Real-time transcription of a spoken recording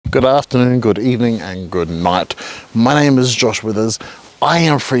Good afternoon, good evening, and good night. My name is Josh Withers. I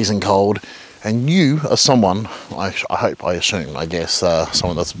am freezing cold, and you are someone, I assume,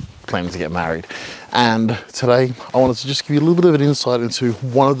 someone that's planning to get married. And today, I wanted to just give you a little bit of an insight into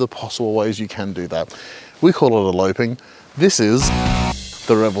one of the possible ways you can do that. We call it eloping. This is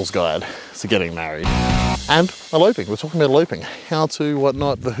the Rebel's Guide to Getting Married. And eloping, we're talking about eloping. How to, what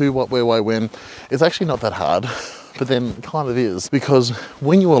not, the who, what, where, why, when. It's actually not that hard. But then it kind of is, because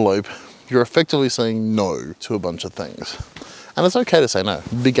when you elope, you're effectively saying no to a bunch of things. And it's okay to say no.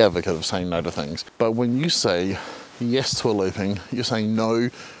 Big advocate of saying no to things. But when you say yes to eloping, you're saying no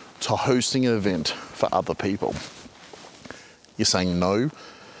to hosting an event for other people. You're saying no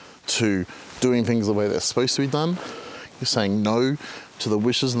to doing things the way they're supposed to be done. You're saying no to the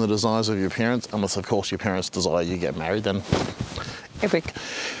wishes and the desires of your parents, unless of course your parents desire you get married, then epic.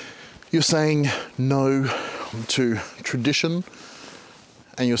 You're saying no to tradition,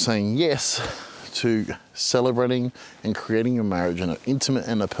 and you're saying yes to celebrating and creating your marriage in an intimate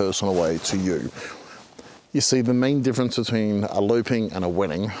and a personal way to you. You see, the main difference between eloping and a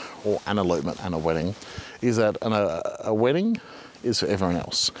wedding, or an elopement and a wedding, is that a wedding is for everyone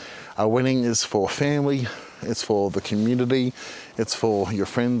else. A wedding is for family, it's for the community, it's for your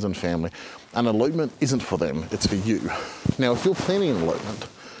friends and family. An elopement isn't for them, it's for you. Now, if you're planning an elopement,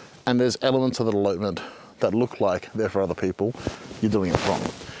 and there's elements of the elopement that look like they're for other people, you're doing it wrong.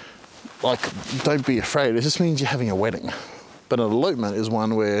 Like, don't be afraid. It just means you're having a wedding. But an elopement is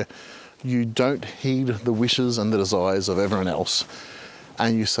one where you don't heed the wishes and the desires of everyone else,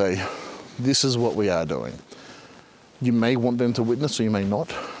 and you say, this is what we are doing. You may want them to witness, or you may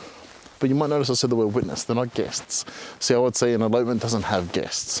not. But you might notice I said the word witness, they're not guests. See, I would say an elopement doesn't have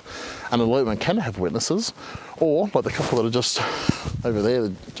guests. An elopement can have witnesses, or like the couple that are just over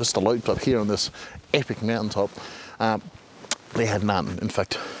there, just eloped up here on this epic mountaintop, they had none. In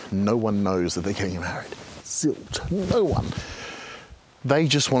fact, no one knows that they're getting married. Zilch, no one. They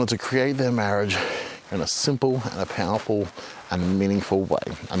just wanted to create their marriage in a simple and a powerful and meaningful way,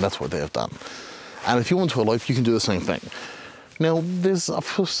 and that's what they have done. And if you want to elope, you can do the same thing. Now, there's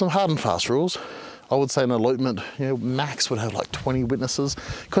some hard and fast rules. I would say an elopement, max would have like 20 witnesses,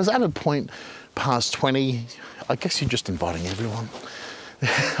 because at a point past 20, I guess you're just inviting everyone.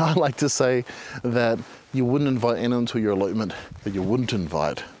 I like to say that you wouldn't invite anyone to your elopement that you wouldn't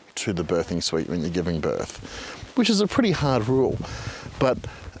invite to the birthing suite when you're giving birth, which is a pretty hard rule. But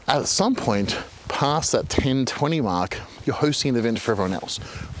at some point past that 10, 20 mark, you're hosting an event for everyone else,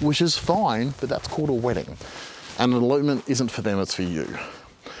 which is fine, but that's called a wedding. And an elopement isn't for them, it's for you.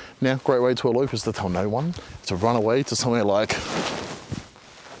 Now, great way to elope is to tell no one, to run away to somewhere like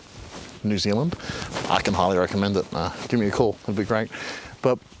New Zealand. I can highly recommend it. Give me a call, it'd be great.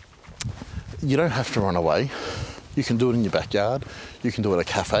 But you don't have to run away. You can do it in your backyard. You can do it at a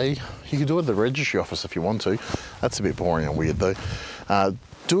cafe. You can do it at the registry office if you want to. That's a bit boring and weird though.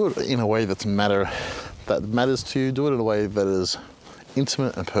 Do it in a way that matters to you. Do it in a way that is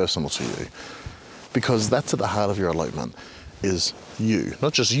intimate and personal to you. Because that's at the heart of your elopement, is you.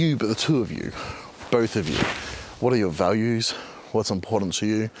 Not just you, but the two of you, both of you. What are your values? What's important to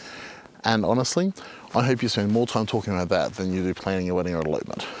you? And honestly, I hope you spend more time talking about that than you do planning a wedding or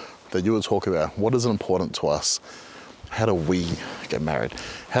elopement. That you would talk about what is important to us? How do we get married?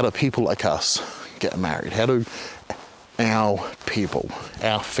 How do people like us get married? How do our people,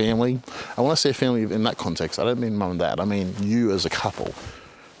 our family, and when I say family in that context, I don't mean mum and dad, I mean you as a couple.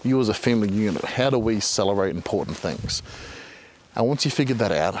 You as a family unit, how do we celebrate important things? And once you figured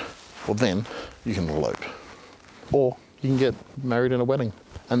that out, well then you can elope. Or you can get married in a wedding.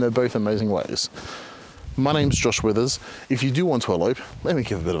 And they're both amazing ways. My name's Josh Withers. If you do want to elope, let me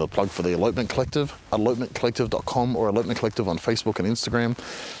give a bit of a plug for the Elopement Collective, elopementcollective.com or Elopement Collective on Facebook and Instagram.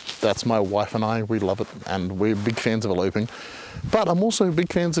 That's my wife and I, we love it, and we're big fans of eloping. But I'm also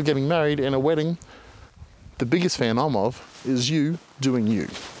big fans of getting married in a wedding. The biggest fan I'm of is you doing you.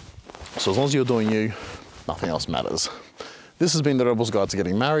 So as long as you're doing you, nothing else matters. This has been the Rebel's Guide to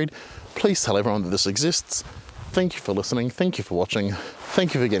Getting Married. Please tell everyone that this exists. Thank you for listening. Thank you for watching.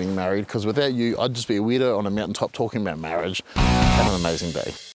 Thank you for getting married, because without you, I'd just be a weirdo on a mountaintop talking about marriage. Have an amazing day.